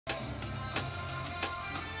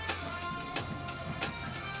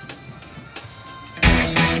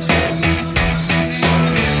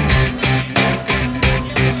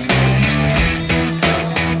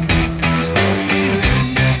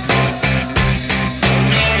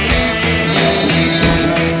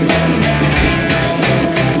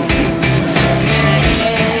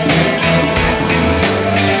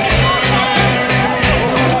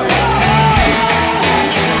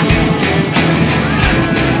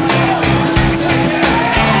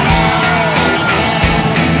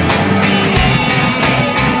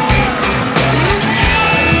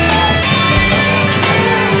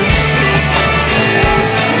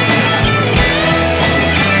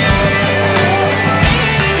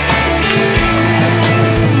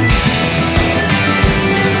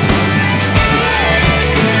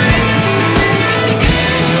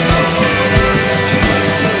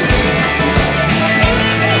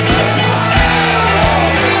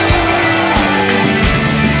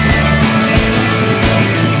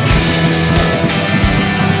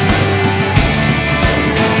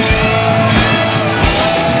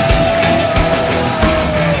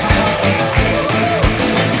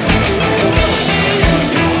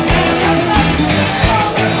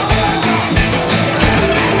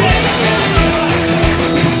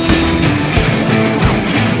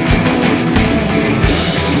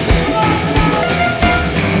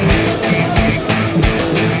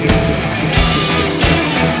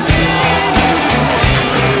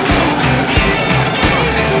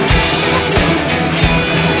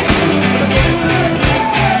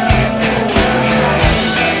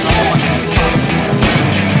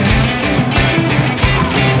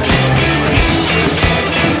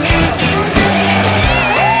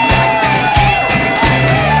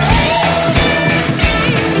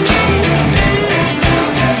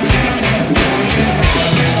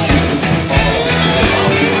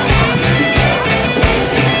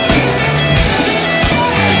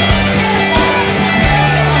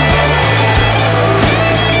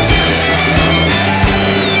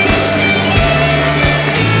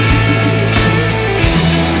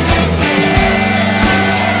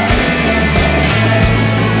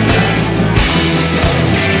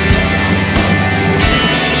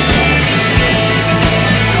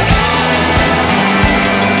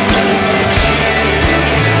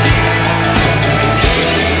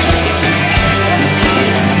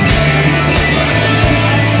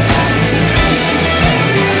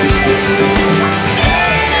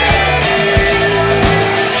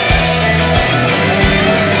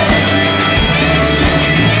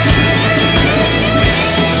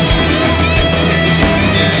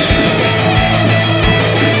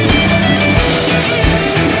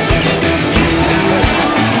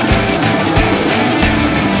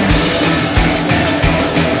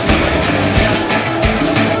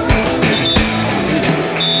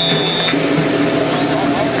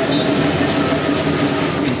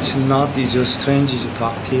not a strange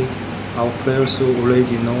tactic. Our players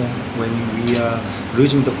already know when we are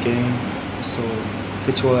losing the game, so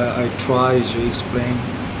that's why I try to explain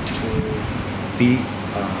to be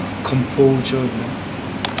composed.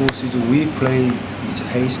 Because we play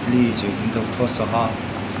hastily in the first half.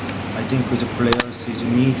 I think the players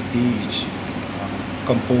need to be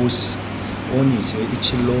composed on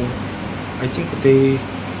each role. I think they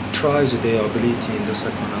tried their ability in the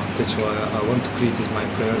second half. That's why I want to credit my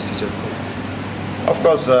players. Of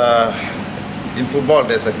course, in football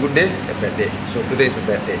there's a good day, a bad day. So today is a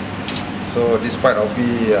bad day. So despite of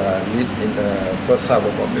we lead in the first half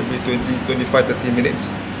about maybe 25-30 minutes,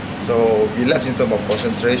 so we left in terms of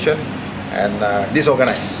concentration and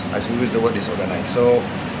disorganized. As we use the word disorganized. So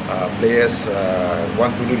players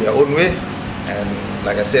want to do their own way, and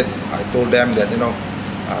like I said, I told them that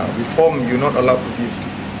with home you're not allowed to give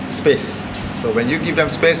space. So when you give them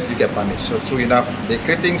space, you get punished. So true enough, they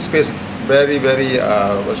creating space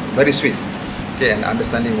was very swift. Okay, and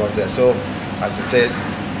understanding was there. So as you said,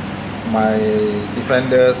 my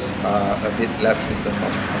defenders are a bit left in terms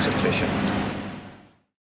of concentration.